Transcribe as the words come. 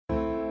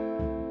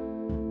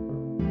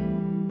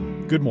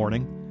Good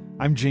morning.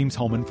 I'm James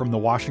Hellman from The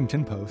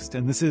Washington Post,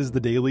 and this is the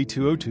Daily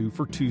 202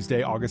 for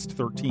Tuesday, August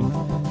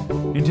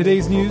 13th. In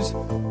today's news,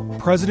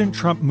 President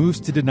Trump moves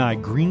to deny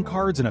green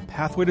cards and a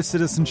pathway to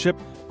citizenship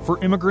for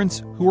immigrants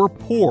who are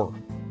poor.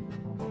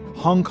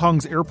 Hong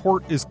Kong's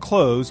airport is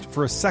closed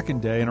for a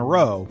second day in a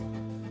row.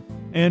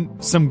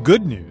 And some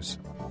good news.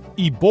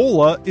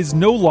 Ebola is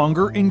no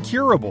longer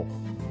incurable.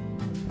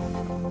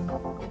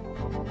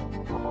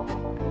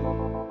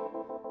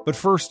 But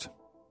first,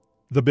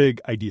 the big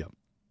idea.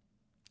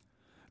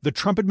 The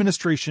Trump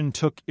administration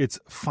took its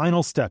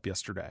final step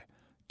yesterday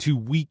to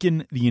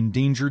weaken the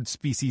Endangered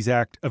Species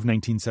Act of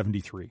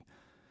 1973.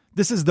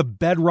 This is the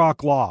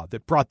bedrock law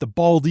that brought the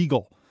bald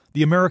eagle,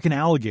 the American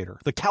alligator,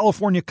 the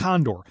California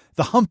condor,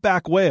 the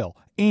humpback whale,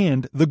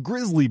 and the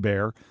grizzly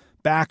bear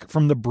back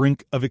from the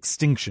brink of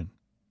extinction.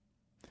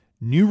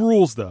 New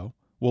rules, though,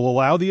 will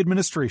allow the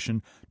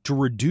administration to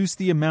reduce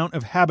the amount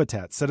of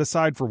habitat set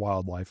aside for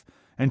wildlife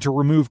and to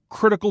remove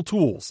critical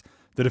tools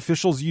that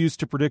officials use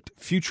to predict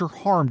future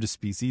harm to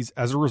species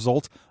as a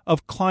result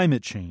of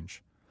climate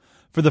change.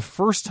 For the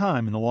first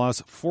time in the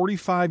law's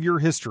 45-year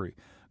history,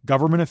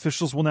 government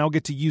officials will now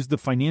get to use the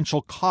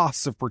financial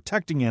costs of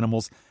protecting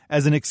animals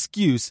as an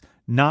excuse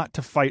not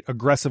to fight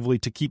aggressively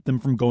to keep them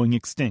from going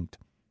extinct.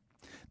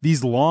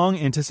 These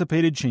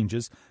long-anticipated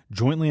changes,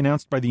 jointly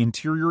announced by the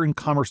Interior and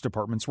Commerce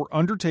Departments, were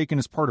undertaken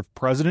as part of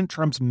President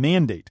Trump's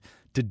mandate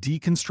to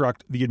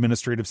deconstruct the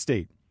administrative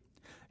state.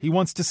 He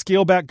wants to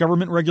scale back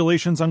government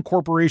regulations on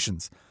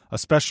corporations,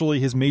 especially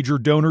his major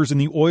donors in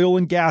the oil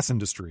and gas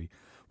industry,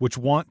 which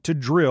want to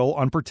drill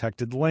on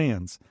protected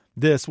lands.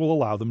 This will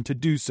allow them to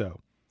do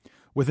so.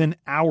 Within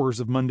hours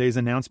of Monday's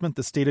announcement,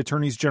 the state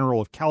attorneys general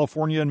of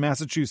California and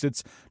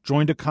Massachusetts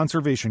joined a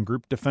conservation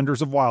group,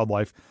 Defenders of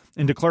Wildlife,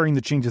 in declaring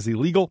the changes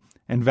illegal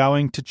and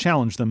vowing to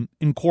challenge them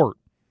in court.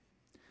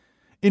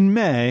 In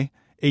May,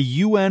 a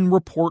UN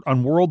report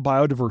on world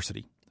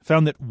biodiversity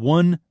found that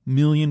 1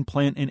 million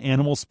plant and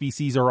animal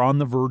species are on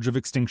the verge of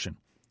extinction,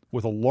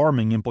 with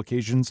alarming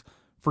implications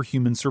for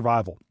human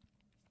survival.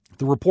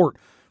 The report,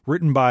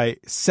 written by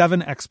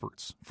 7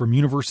 experts from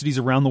universities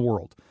around the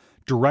world,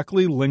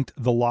 directly linked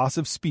the loss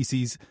of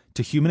species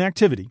to human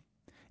activity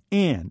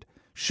and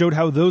showed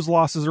how those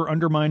losses are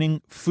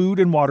undermining food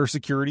and water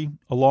security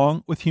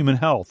along with human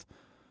health.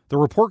 The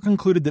report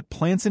concluded that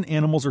plants and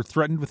animals are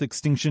threatened with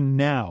extinction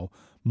now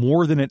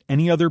more than at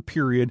any other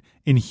period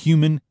in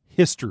human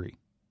history.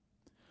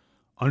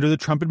 Under the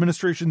Trump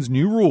administration's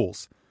new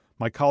rules,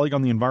 my colleague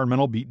on the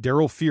environmental beat,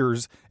 Daryl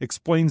Fears,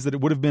 explains that it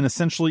would have been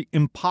essentially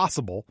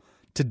impossible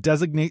to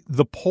designate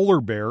the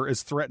polar bear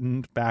as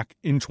threatened back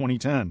in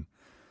 2010.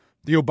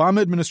 The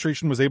Obama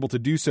administration was able to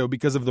do so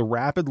because of the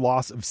rapid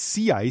loss of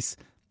sea ice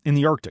in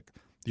the Arctic.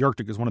 The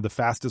Arctic is one of the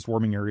fastest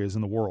warming areas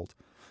in the world.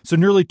 So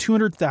nearly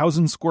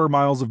 200,000 square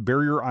miles of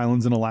barrier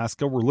islands in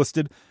Alaska were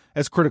listed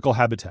as critical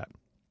habitat.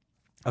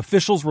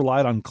 Officials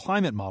relied on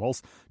climate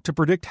models to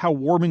predict how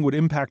warming would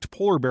impact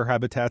polar bear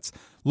habitats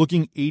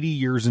looking 80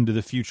 years into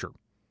the future.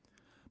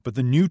 But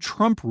the new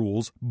Trump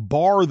rules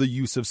bar the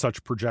use of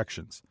such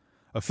projections.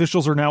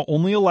 Officials are now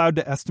only allowed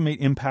to estimate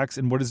impacts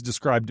in what is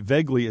described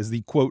vaguely as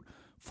the, quote,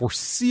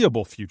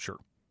 foreseeable future.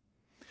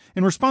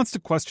 In response to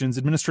questions,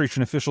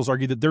 administration officials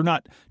argue that they're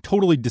not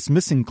totally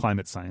dismissing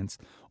climate science,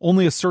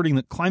 only asserting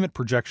that climate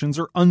projections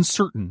are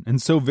uncertain and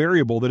so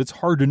variable that it's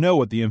hard to know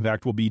what the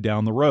impact will be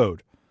down the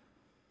road.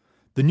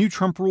 The new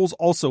Trump rules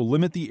also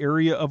limit the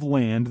area of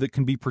land that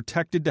can be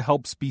protected to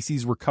help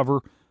species recover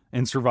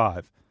and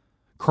survive.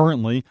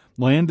 Currently,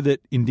 land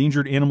that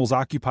endangered animals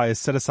occupy is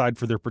set aside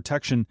for their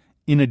protection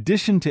in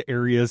addition to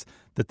areas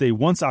that they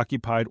once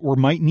occupied or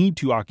might need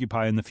to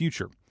occupy in the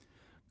future.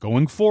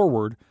 Going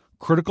forward,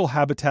 critical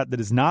habitat that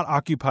is not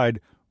occupied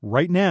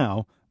right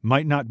now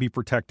might not be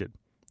protected,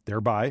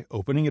 thereby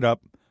opening it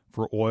up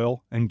for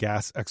oil and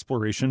gas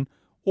exploration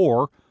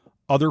or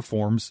other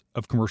forms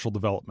of commercial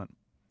development.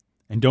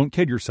 And don't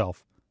kid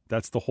yourself,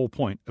 that's the whole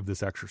point of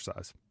this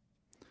exercise.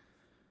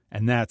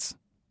 And that's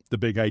the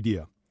big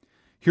idea.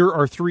 Here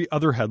are 3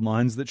 other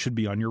headlines that should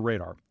be on your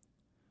radar.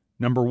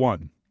 Number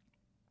 1,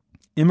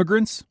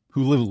 immigrants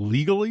who live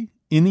legally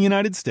in the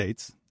United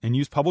States and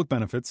use public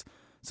benefits,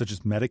 such as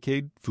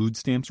Medicaid, food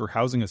stamps, or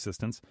housing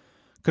assistance,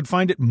 could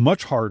find it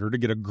much harder to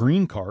get a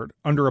green card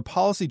under a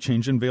policy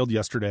change unveiled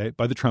yesterday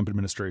by the Trump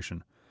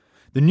administration.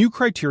 The new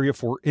criteria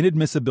for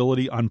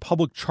inadmissibility on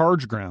public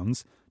charge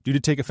grounds, due to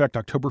take effect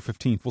October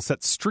 15th, will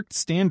set strict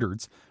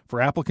standards for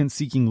applicants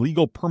seeking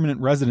legal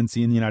permanent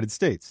residency in the United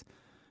States.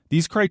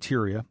 These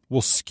criteria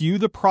will skew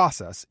the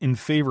process in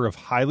favor of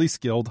highly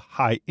skilled,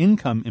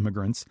 high-income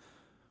immigrants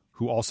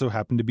who also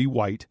happen to be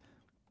white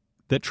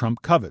that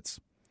Trump covets.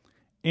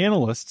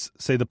 Analysts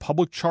say the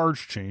public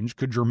charge change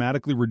could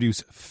dramatically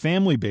reduce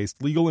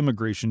family-based legal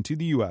immigration to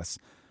the U.S.,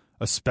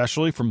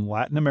 especially from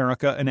Latin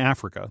America and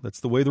Africa. That's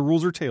the way the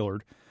rules are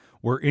tailored,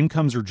 where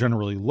incomes are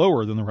generally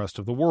lower than the rest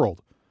of the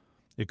world.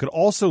 It could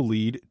also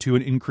lead to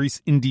an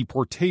increase in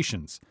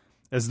deportations,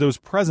 as those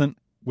present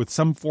with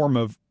some form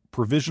of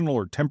provisional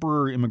or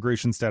temporary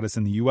immigration status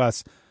in the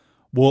U.S.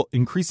 will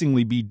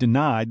increasingly be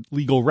denied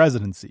legal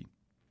residency.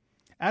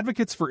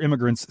 Advocates for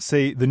immigrants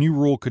say the new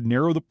rule could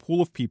narrow the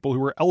pool of people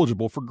who are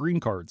eligible for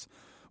green cards,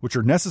 which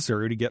are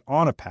necessary to get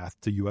on a path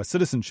to U.S.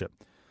 citizenship.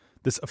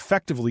 This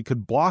effectively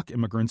could block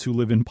immigrants who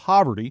live in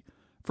poverty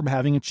from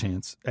having a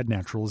chance at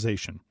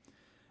naturalization.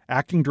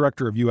 Acting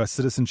Director of U.S.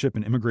 Citizenship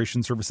and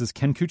Immigration Services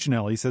Ken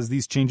Cuccinelli says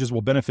these changes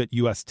will benefit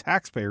U.S.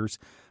 taxpayers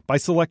by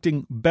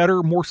selecting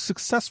better, more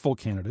successful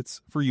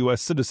candidates for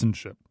U.S.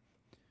 citizenship.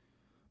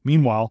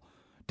 Meanwhile,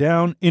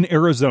 down in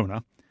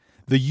Arizona,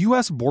 the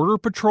U.S. Border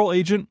Patrol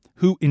agent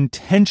who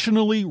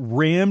intentionally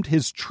rammed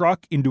his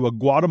truck into a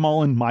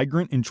Guatemalan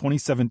migrant in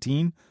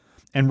 2017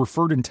 and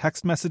referred in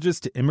text messages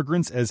to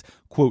immigrants as,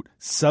 quote,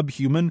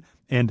 subhuman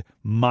and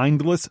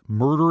mindless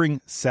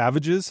murdering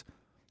savages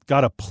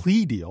got a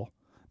plea deal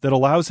that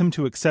allows him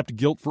to accept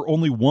guilt for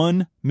only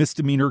one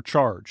misdemeanor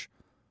charge.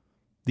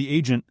 The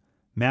agent,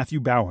 Matthew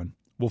Bowen,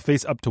 will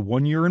face up to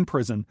 1 year in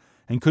prison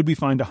and could be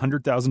fined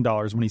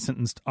 $100,000 when he's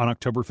sentenced on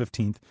October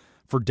 15th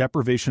for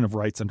deprivation of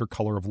rights under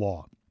color of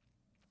law.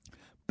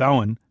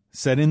 Bowen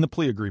said in the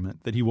plea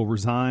agreement that he will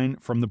resign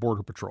from the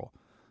Border Patrol.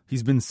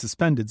 He's been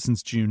suspended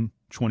since June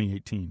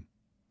 2018.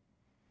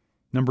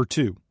 Number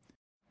 2.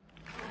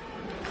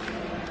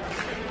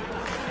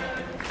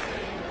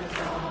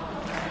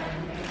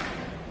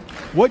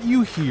 What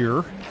you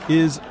hear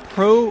is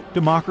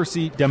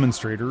pro-democracy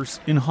demonstrators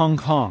in Hong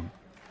Kong.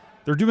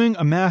 They're doing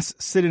a mass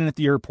sit-in at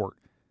the airport,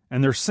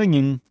 and they're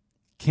singing,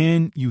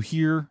 "Can You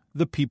Hear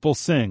the People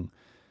Sing?"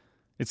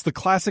 It's the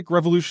classic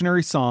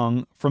revolutionary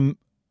song from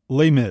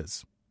Les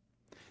Mis.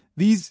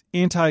 These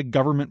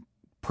anti-government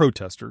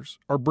protesters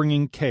are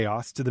bringing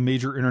chaos to the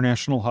major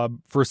international hub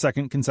for a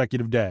second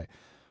consecutive day,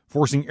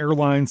 forcing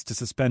airlines to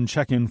suspend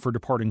check-in for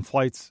departing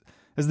flights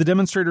as the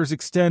demonstrators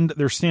extend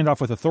their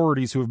standoff with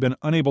authorities who have been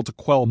unable to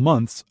quell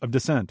months of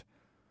dissent.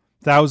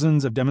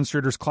 Thousands of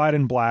demonstrators clad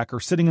in black are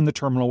sitting in the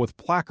terminal with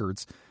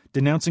placards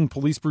denouncing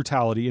police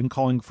brutality and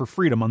calling for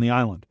freedom on the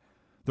island.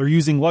 They're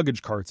using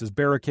luggage carts as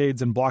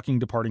barricades and blocking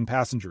departing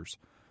passengers.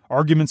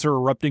 Arguments are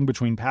erupting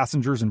between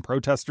passengers and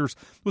protesters,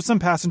 with some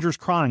passengers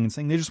crying and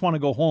saying they just want to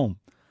go home.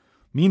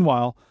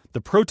 Meanwhile,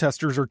 the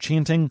protesters are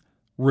chanting,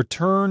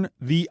 "Return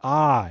the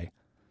eye."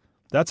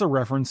 That's a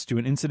reference to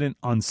an incident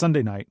on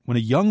Sunday night when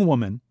a young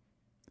woman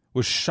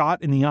was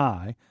shot in the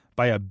eye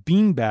by a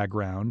beanbag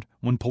round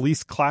when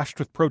police clashed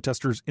with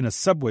protesters in a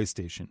subway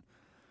station.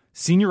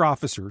 Senior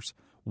officers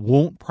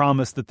won't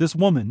promise that this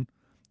woman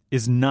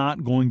is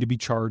not going to be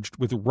charged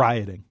with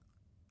rioting.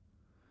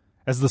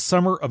 As the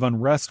summer of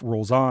unrest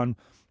rolls on,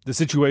 the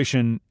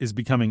situation is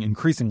becoming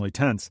increasingly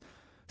tense.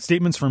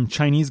 Statements from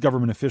Chinese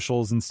government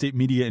officials and state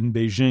media in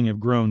Beijing have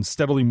grown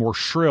steadily more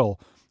shrill,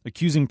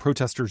 accusing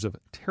protesters of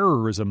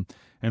terrorism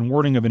and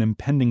warning of an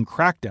impending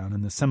crackdown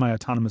in the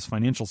semi-autonomous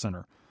financial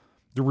center.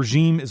 The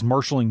regime is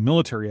marshaling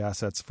military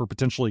assets for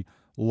potentially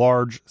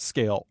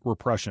large-scale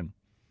repression.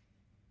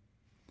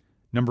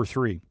 Number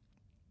 3.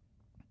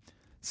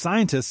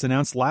 Scientists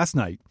announced last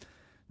night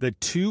that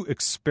 2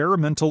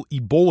 experimental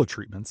Ebola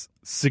treatments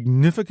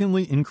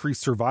significantly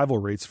increased survival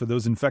rates for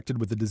those infected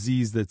with a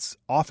disease that's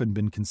often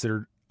been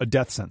considered a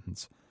death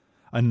sentence.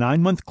 A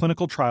 9-month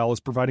clinical trial is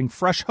providing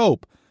fresh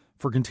hope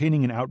for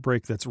containing an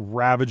outbreak that's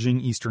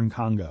ravaging eastern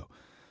Congo.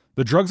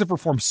 The drugs have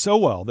performed so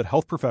well that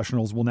health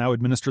professionals will now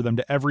administer them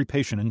to every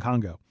patient in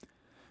Congo.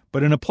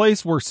 But in a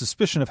place where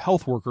suspicion of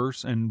health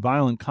workers and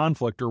violent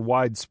conflict are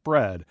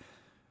widespread,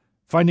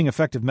 finding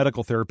effective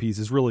medical therapies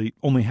is really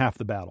only half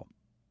the battle.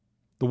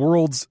 The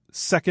world's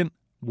second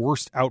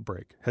worst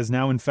outbreak has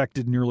now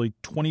infected nearly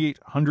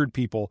 2,800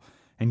 people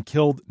and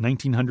killed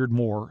 1,900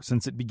 more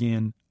since it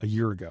began a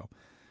year ago.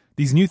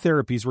 These new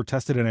therapies were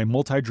tested in a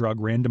multi-drug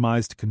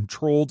randomized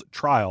controlled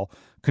trial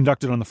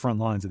conducted on the front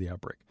lines of the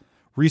outbreak.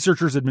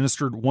 Researchers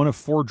administered one of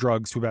 4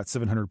 drugs to about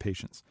 700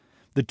 patients.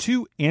 The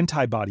 2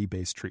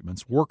 antibody-based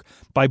treatments work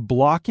by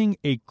blocking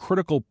a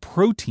critical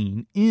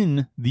protein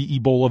in the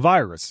Ebola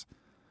virus.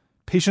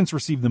 Patients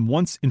receive them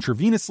once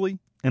intravenously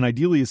and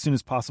ideally as soon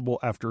as possible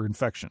after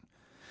infection.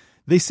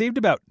 They saved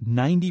about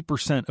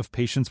 90% of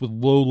patients with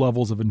low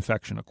levels of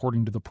infection,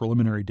 according to the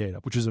preliminary data,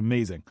 which is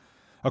amazing.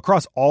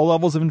 Across all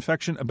levels of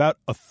infection, about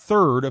a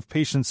third of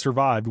patients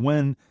survived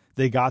when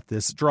they got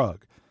this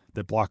drug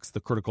that blocks the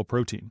critical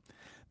protein.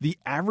 The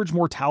average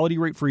mortality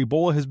rate for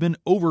Ebola has been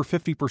over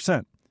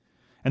 50%.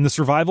 And the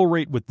survival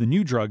rate with the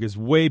new drug is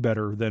way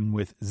better than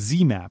with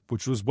ZMapp,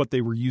 which was what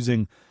they were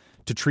using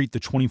to treat the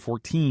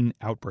 2014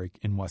 outbreak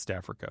in West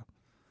Africa.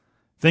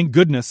 Thank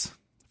goodness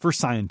for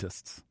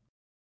scientists.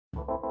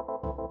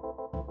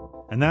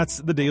 And that's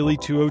the Daily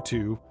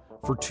 202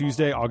 for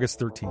Tuesday, August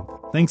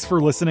 13th. Thanks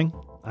for listening.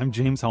 I'm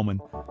James Hellman.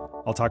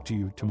 I'll talk to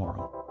you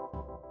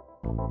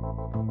tomorrow.